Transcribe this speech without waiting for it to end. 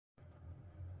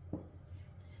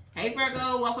Hey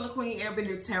Virgo, welcome to Queen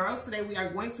Airbender Tarot. Today we are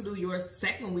going to do your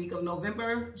second week of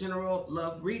November general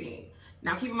love reading.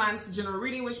 Now keep in mind it's a general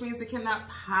reading, which means it cannot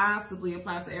possibly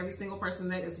apply to every single person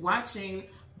that is watching.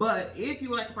 But if you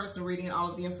would like a personal reading,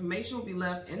 all of the information will be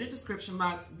left in the description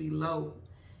box below.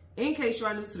 In case you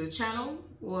are new to the channel,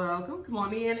 welcome, come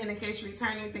on in. And in case you're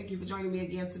returning, thank you for joining me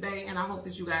again today. And I hope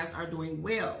that you guys are doing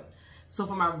well. So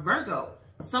for my Virgo,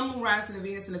 Sun, Moon, Rising, and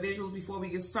Venus individuals, before we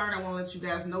get started, I want to let you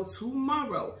guys know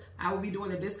tomorrow I will be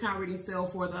doing a discount reading sale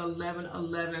for the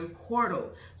 11/11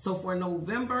 portal. So for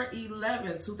November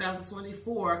 11,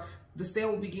 2024, the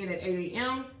sale will begin at 8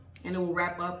 a.m. and it will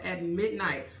wrap up at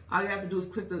midnight. All you have to do is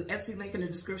click the Etsy link in the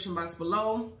description box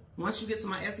below. Once you get to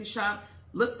my Etsy shop,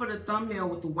 look for the thumbnail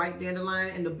with the white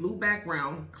dandelion and the blue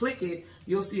background. Click it.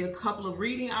 You'll see a couple of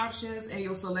reading options and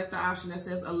you'll select the option that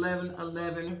says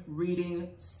 11/11 reading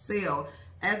sale,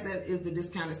 as that is the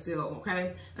discounted sale,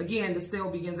 okay? Again, the sale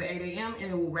begins at 8 a.m.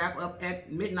 and it will wrap up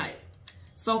at midnight.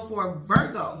 So for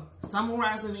Virgo, Sun, Moon,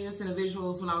 Rising, Venus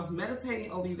individuals, when I was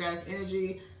meditating over you guys'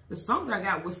 energy, the song that I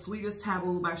got was Sweetest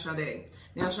Taboo by Sade.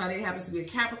 Now, Sade happens to be a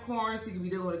Capricorn, so you can be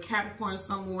dealing with a Capricorn,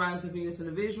 Sun, Moon, Rising, Venus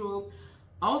individual.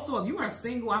 Also, if you are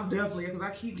single, I'm definitely, because I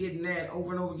keep getting that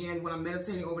over and over again when I'm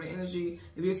meditating over the energy.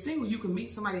 If you're single, you can meet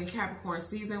somebody in Capricorn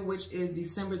season, which is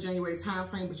December, January time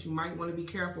frame, but you might want to be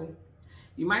careful.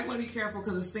 You might want to be careful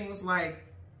because it seems like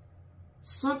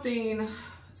something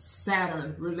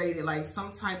Saturn related, like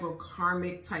some type of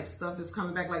karmic type stuff is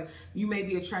coming back. Like you may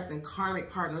be attracting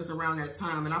karmic partners around that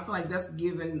time. And I feel like that's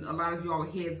giving a lot of y'all a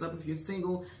heads up if you're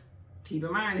single. Keep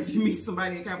in mind, if you meet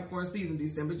somebody in Capricorn season,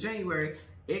 December, January,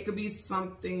 it could be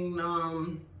something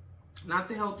not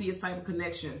the healthiest type of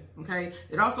connection, okay?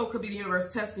 It also could be the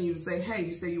universe testing you to say, hey,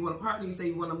 you say you want a partner, you say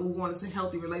you want to move on into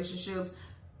healthy relationships.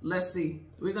 Let's see.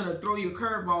 We're going to throw you a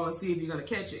curveball and see if you're going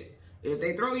to catch it. If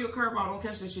they throw you a curveball, don't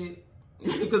catch the shit.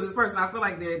 Because this person, I feel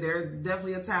like they're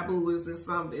definitely a taboo. It's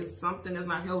something that's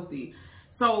not healthy.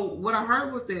 So what I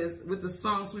heard with this, with the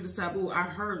song Sweetest Taboo, I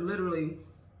heard literally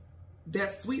that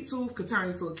sweet tooth could turn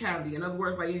into a cavity. In other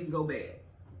words, like it can go bad.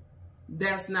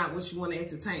 That's not what you want to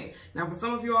entertain. Now, for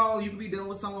some of you all, you could be dealing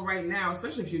with someone right now,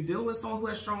 especially if you're dealing with someone who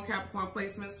has strong Capricorn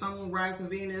placements, Sun, Moon, Rising,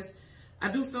 Venus. I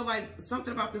do feel like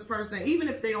something about this person, even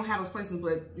if they don't have those places,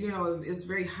 but, you know, it's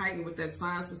very heightened with that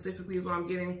sign specifically is what I'm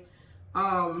getting.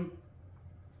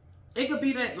 It could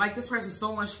be that, like, this person's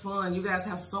so much fun. You guys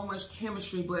have so much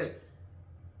chemistry, but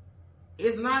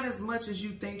it's not as much as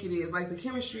you think it is. Like, the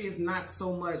chemistry is not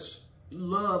so much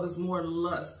love, it's more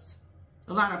lust,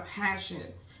 a lot of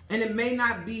passion. And it may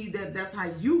not be that that's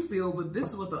how you feel, but this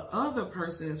is what the other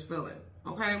person is feeling,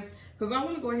 okay? Because I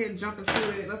want to go ahead and jump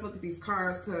into it. Let's look at these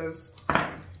cards because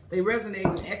they resonate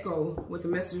and echo with the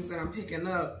messages that I'm picking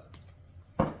up.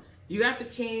 You got the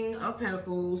King of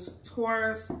Pentacles,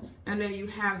 Taurus, and then you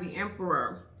have the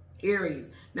Emperor, Aries.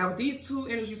 Now, with these two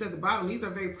energies at the bottom, these are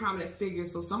very prominent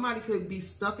figures. So somebody could be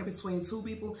stuck in between two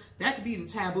people. That could be the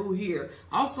taboo here.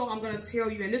 Also, I'm going to tell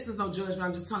you, and this is no judgment,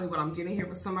 I'm just telling you what I'm getting here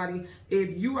for somebody.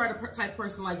 If you are the type of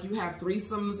person like you have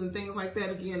threesomes and things like that,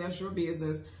 again, that's your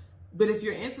business. But if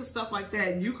you're into stuff like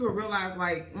that, you could realize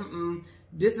like,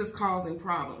 this is causing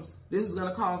problems. This is going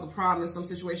to cause a problem in some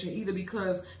situation, either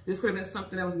because this could have been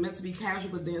something that was meant to be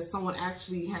casual, but then someone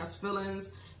actually has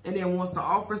feelings and then wants to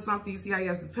offer something. You see how he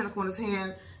has this pentacle in his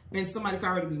hand, and somebody could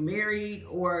already be married,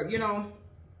 or, you know,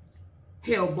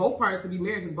 hell, both parties could be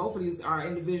married because both of these are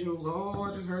individuals. Oh,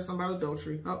 I just heard something about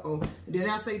adultery. Uh-oh. Did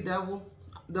I say devil?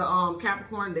 The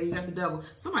Capricorn, then you got the devil.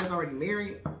 Somebody's already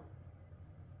married.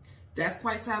 That's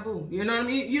quite taboo. You know what I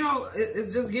mean? You know,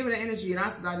 it's just giving the energy. And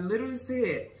I literally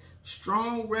said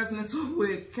strong resonance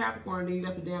with Capricorn. Then you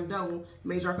got the damn devil,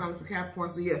 major arcana for Capricorn.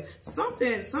 So yeah,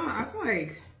 I feel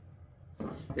like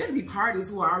there could be parties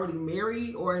who are already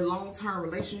married or in long-term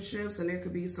relationships, and there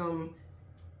could be some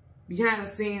behind the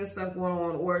scenes stuff going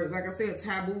on, or like I said,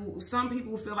 taboo. Some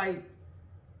people feel like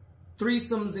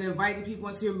threesomes and inviting people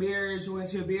into your marriage or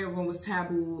into your bedroom was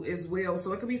taboo as well.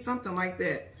 So it could be something like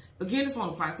that. Again, this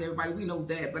won't apply to everybody. We know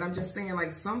that. But I'm just saying, like,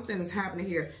 something is happening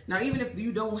here. Now, even if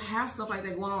you don't have stuff like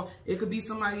that going on, it could be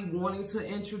somebody wanting to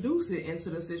introduce it into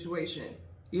the situation.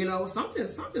 You know,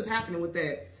 something's happening with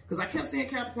that. Because I kept saying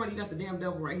Capricorn, you got the damn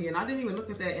devil right here. And I didn't even look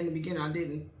at that in the beginning. I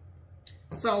didn't.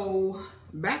 So,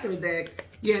 back of the deck,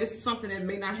 yeah, this is something that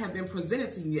may not have been presented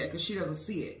to you yet because she doesn't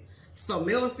see it. So,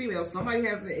 male or female,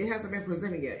 it hasn't been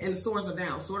presented yet. And the swords are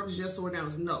down. Sword up is yes, sword down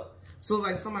is no. So, it's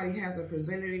like somebody hasn't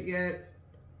presented it yet.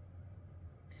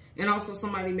 And also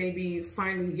somebody may be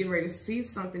finally getting ready to see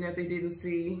something that they didn't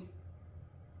see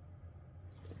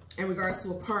in regards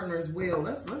to a partner as well.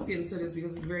 Let's get into this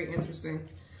because it's very interesting.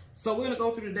 So we're going to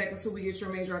go through the deck until we get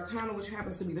your major arcana, which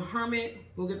happens to be the Hermit.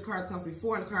 We'll get the card that comes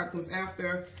before and the card that comes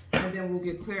after. And then we'll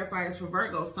get clarifiers for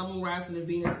Virgo, Sun, Moon, Rising, and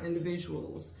Venus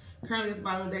individuals. Currently at the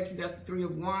bottom of the deck, you got the Three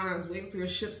of Wands, waiting for your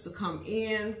ships to come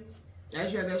in.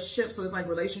 As you have that ship, so it's like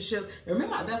relationship. And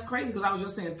remember, that's crazy because I was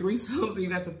just saying threesomes, and you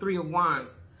got the Three of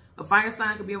Wands. A fire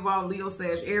sign could be involved, Leo,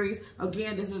 Sag, Aries.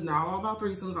 Again, this is not all about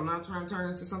threesomes. I'm not trying to turn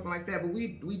into something like that, but we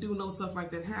do know stuff like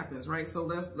that happens, right? So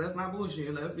let's not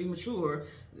bullshit. Let's be mature.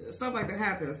 Stuff like that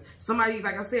happens. Somebody,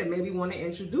 like I said, maybe want to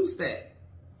introduce that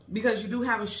because you do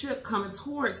have a ship coming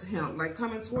towards him, like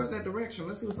coming towards that direction.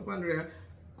 Let's see what's up under there.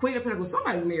 Queen of Pentacles.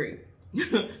 Somebody's married.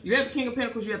 You have the King of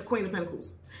Pentacles, you have the Queen of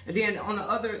Pentacles. And then on the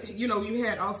other, you know, you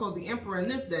had also the Emperor in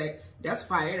this deck. That's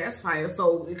fire, that's fire.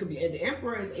 So it could be, and the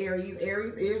Emperor is Aries.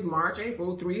 Aries is March,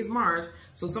 April. 3 is March.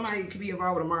 So somebody could be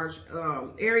involved with a March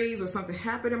Aries, or something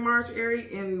happened in March,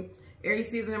 Aries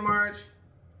season in March.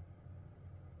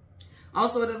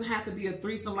 Also, it doesn't have to be a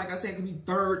threesome. Like I said, it could be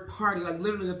third party, like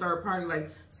literally a third party.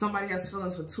 Like somebody has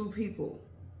feelings for 2 people.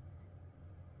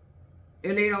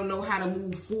 And they don't know how to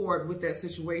move forward with that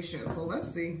situation. So let's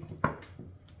see.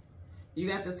 You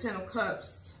got the Ten of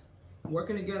Cups.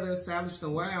 Working together,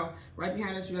 establishing. Wow. Right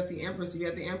behind it, you got the Empress. You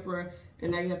got the Emperor.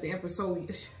 And now you got the Empress. So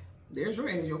there's your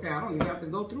energy. Okay, I don't even have to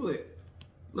go through it.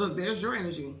 Look, there's your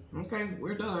energy. Okay,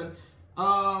 we're done.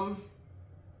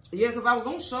 Yeah, because I was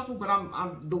going to shuffle, but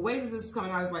I'm the way that this is coming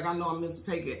out is like I know I'm meant to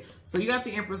take it. So you got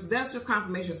the Empress. That's just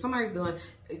confirmation. Somebody's done.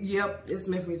 Yep, it's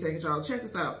meant for me to take it, y'all. Check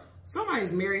this out.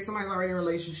 Somebody's married, somebody's already in a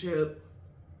relationship.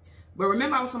 But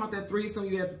remember I was talking about that threesome.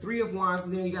 You got the Three of Wands,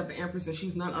 and then you got the Empress, and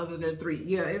she's none other than 3.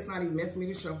 Yeah, it's not even meant for me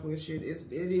to shuffle this shit.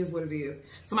 It is what it is.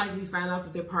 Somebody can be finding out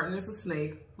that their partner is a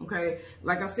snake, okay?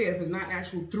 Like I said, if it's not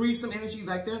actual threesome energy,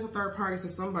 like there's a third party for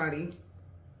somebody.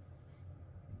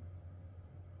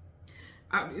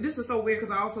 This is so weird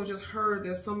because I also just heard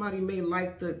that somebody may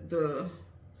like the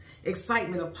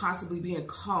excitement of possibly being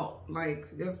caught. Like,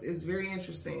 this is very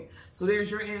interesting. So there's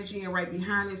your energy, and right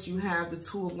behind it you have the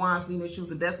Two of Wands, needing to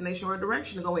choose a destination or a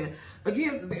direction to go in.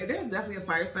 Again, there's definitely a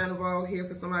fire sign involved here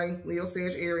for somebody, Leo,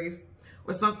 Sag, Aries,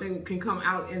 or something can come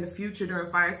out in the future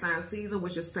during fire sign season,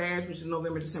 which is Sag, which is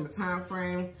November, December time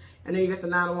frame. And then you got the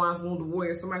Nine of Wands, Wounded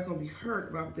Warrior. Somebody's gonna be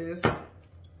hurt about this.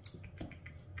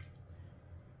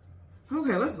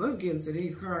 Okay, let's get into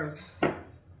these cards.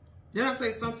 Then I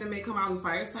say something may come out in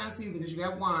fire sign season because you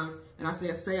got Wands, and I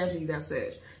said Sag and you got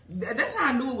Sag. That's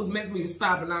how I knew it was meant for me to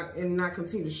stop and not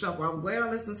continue to shuffle. I'm glad I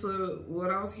listened to what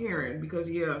I was hearing because,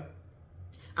 yeah,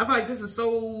 I feel like this is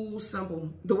so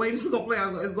simple. The way this is going to play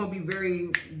out is going to be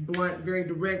very blunt, very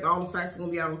direct. All the facts are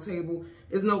going to be out on the table.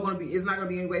 It's not going to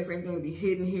be any way for anything to be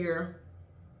hidden here.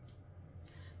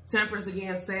 Temperance,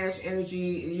 again, Sag energy.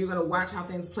 You're going to watch how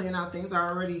things are playing out. Things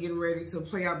are already getting ready to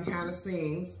play out behind the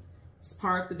scenes. It's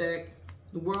part of the deck.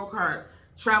 The World card.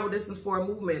 Travel distance for a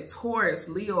movement. Taurus,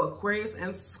 Leo, Aquarius,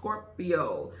 and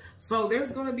Scorpio. So there's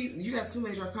going to be, you got 2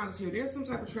 major arcana here. There's some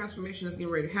type of transformation that's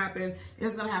getting ready to happen. And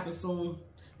it's going to happen soon.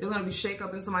 There's going to be shake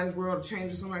up in somebody's world, a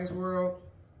change in somebody's world.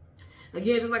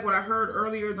 Again, just like what I heard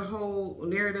earlier, the whole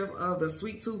narrative of the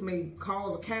sweet tooth may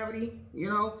cause a cavity, you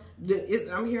know.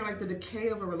 I'm hearing like the decay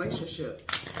of a relationship.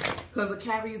 Because a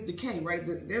cavity is decay, right?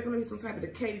 There's going to be some type of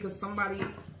decay because somebody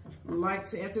like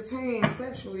to entertain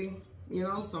sexually, you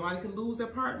know. Somebody can lose their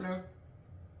partner.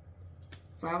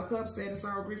 5 of Cups, sadness,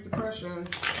 sorrow, grief, depression.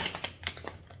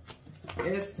 And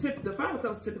it's the 5 of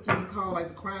Cups typically called like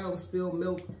the crying over spilled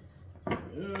milk.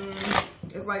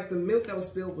 It's like the milk that was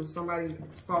spilled was somebody's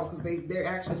fault because their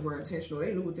actions were intentional.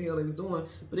 They knew what the hell they was doing,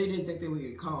 but they didn't think they would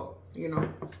get caught, you know.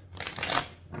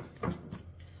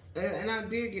 And I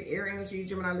did get air energy,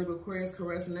 Gemini, Libra, Aquarius,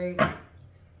 resonate.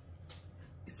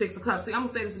 6 of Cups. See, I'm going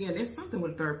to say this again. There's something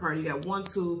with a third party. You got 1,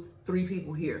 2, 3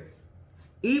 people here.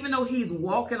 Even though he's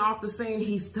walking off the scene,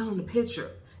 he's still in the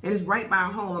picture. And it's right by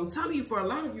home. I'm telling you, for a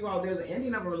lot of you all, there's an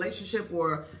ending of a relationship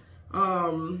or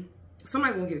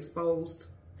somebody's going to get exposed.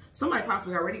 Somebody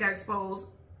possibly already got exposed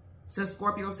since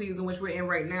Scorpio season, which we're in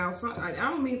right now. So I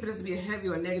don't mean for this to be a heavy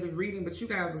or negative reading, but you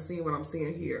guys are seeing what I'm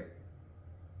seeing here.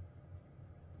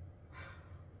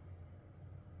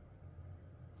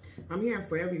 I'm hearing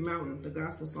For Every Mountain, the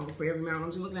gospel song, For Every Mountain. I'm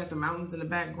just looking at the mountains in the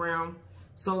background.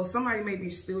 So somebody may be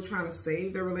still trying to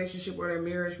save their relationship or their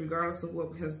marriage, regardless of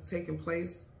what has taken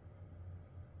place.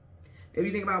 If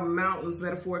you think about mountains,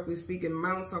 metaphorically speaking,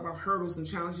 mountains talk about hurdles and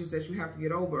challenges that you have to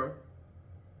get over.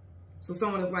 So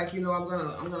someone is like, you know,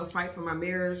 I'm gonna fight for my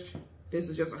marriage. This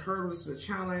is just a hurdle. This is a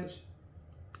challenge.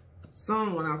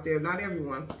 Someone out there, not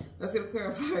everyone. Let's get a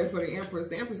clarifier for the Empress.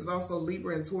 The Empress is also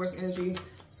Libra and Taurus energy,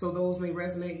 so those may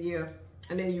resonate. Yeah,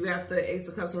 And then you got the Ace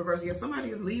of Cups in reverse. Yeah, somebody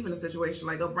is leaving a situation.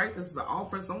 Like upright, this is an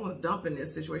offer. Someone's dumping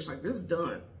this situation. Like this is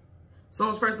done.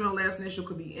 Someone's first, middle, last initial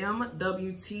could be M,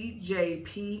 W, T, J,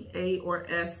 P, A, or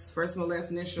S. First, middle,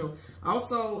 last initial.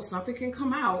 Also, something can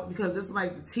come out because it's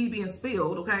like the tea being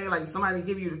spilled, okay? Like somebody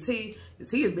give you the tea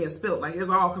is being spilled. Like it's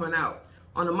all coming out.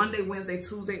 On a Monday, Wednesday,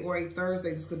 Tuesday, or a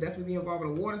Thursday, this could definitely be involved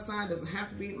in a water sign. Doesn't have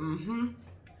to be.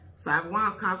 Five of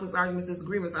Wands, conflicts, arguments,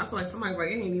 disagreements. I feel like somebody's like,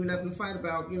 it ain't even nothing to fight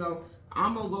about. You know,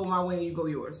 I'm going to go my way and you go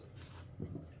yours.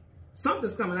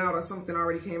 Something's coming out or something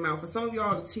already came out. For some of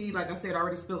y'all, the tea, like I said,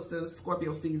 already spilled since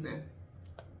Scorpio season.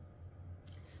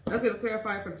 Let's get a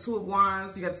clarifier for the Two of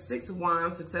Wands. You got the Six of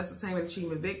Wands, success, attainment,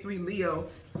 achievement, victory, Leo.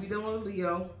 We dealing with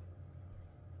Leo.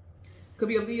 Could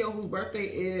be a Leo whose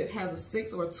birthday has a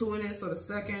 6 or a 2 in it. So the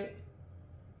 2nd,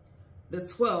 the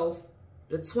 12th,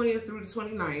 the 20th through the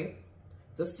 29th,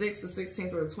 the 6th, the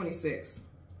 16th, or the 26th.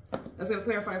 Let's get a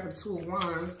clarifier for the Two of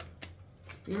Wands.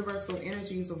 Universal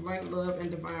energies of light, love,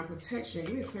 and divine protection.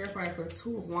 Give me a clarifier for the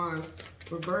Two of Wands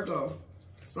for Virgo.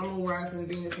 Sun, Moon, Rising,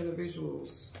 Venus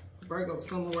individuals. Virgo,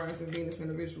 Sun, Moon, Rising, Venus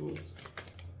individuals.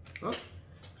 Oh,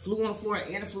 flew on the floor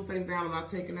and it flew face down. I'm not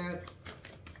taking that.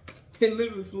 It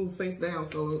literally flew face down.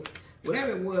 So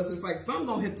whatever it was, it's like something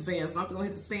gonna hit the fan. Something gonna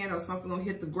hit the fan or something gonna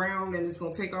hit the ground and it's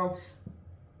gonna take off.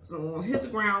 So I'm gonna hit the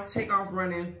ground, take off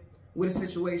running with a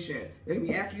situation. There could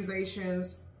be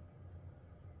accusations.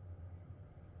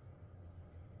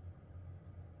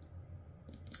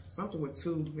 Something with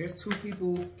two. There's two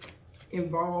people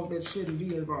involved that shouldn't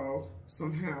be involved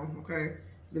somehow, okay?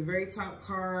 The very top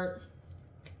card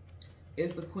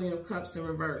is the Queen of Cups in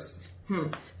reverse.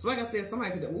 So like I said,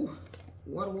 somebody could, ooh,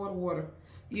 water, water, water.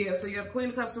 Yeah, so you have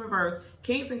Queen of Cups in reverse.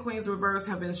 Kings and Queens in reverse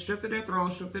have been stripped of their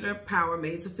throne, stripped of their power,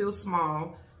 made to feel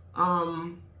small.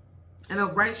 And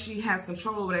upright, she has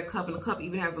control over that cup, and the cup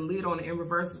even has a lid on it. In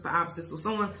reverse is the opposite. So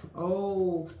someone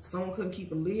couldn't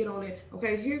keep a lid on it.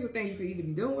 Okay, here's the thing. You could either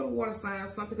be dealing with a water sign,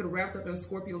 something could have wrapped up in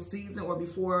Scorpio season or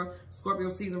before Scorpio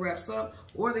season wraps up,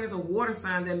 or there's a water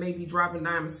sign that may be dropping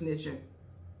diamonds snitching.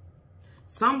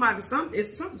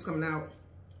 Something's coming out.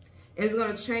 It's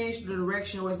going to change the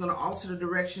direction, or it's going to alter the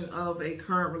direction of a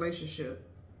current relationship.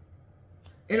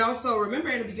 And also, remember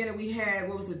in the beginning we had,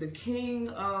 what was it, the King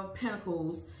of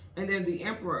Pentacles, and then the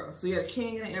Emperor. So you have a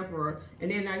King and an Emperor, and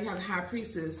then now you have the High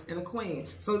Priestess and a Queen.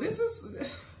 So this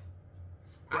is,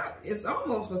 it's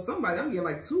almost for somebody, I'm getting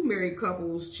like 2 married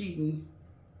couples cheating.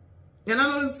 And I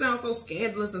know this sounds so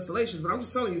scandalous and salacious, but I'm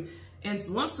just telling you, in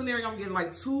one scenario, I'm getting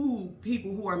like 2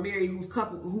 people who are married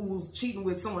who's cheating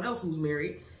with someone else who's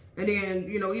married. And then,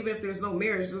 you know, even if there's no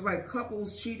marriage, there's like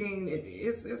couples cheating.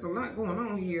 It's a lot going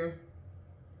on here.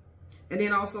 And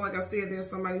then also, like I said, there's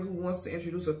somebody who wants to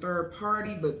introduce a third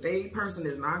party, but they person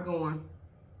is not going.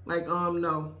 Like,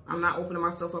 no, I'm not opening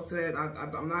myself up to that.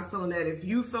 I'm not feeling that. If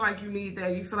you feel like you need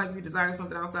that, you feel like you desire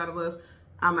something outside of us,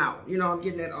 I'm out. You know, I'm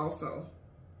getting that also.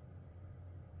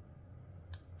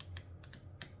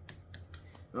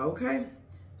 Okay.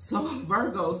 So,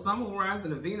 Virgo, Sun, Moon,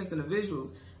 Rising, and Venus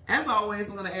individuals. As always,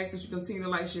 I'm going to ask that you continue to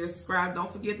like, share, subscribe. Don't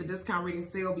forget the discount reading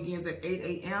sale begins at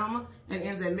 8 a.m. and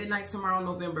ends at midnight tomorrow,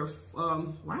 November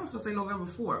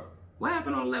 4th. What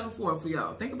happened on 11/4 for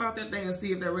y'all? Think about that day and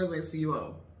see if that resonates for you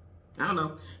all. I don't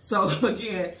know. So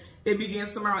again, it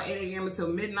begins tomorrow 8 a.m. until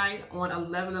midnight on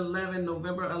 11/11,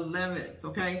 November 11th.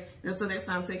 Okay. Until next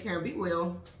time, take care and be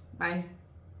well. Bye.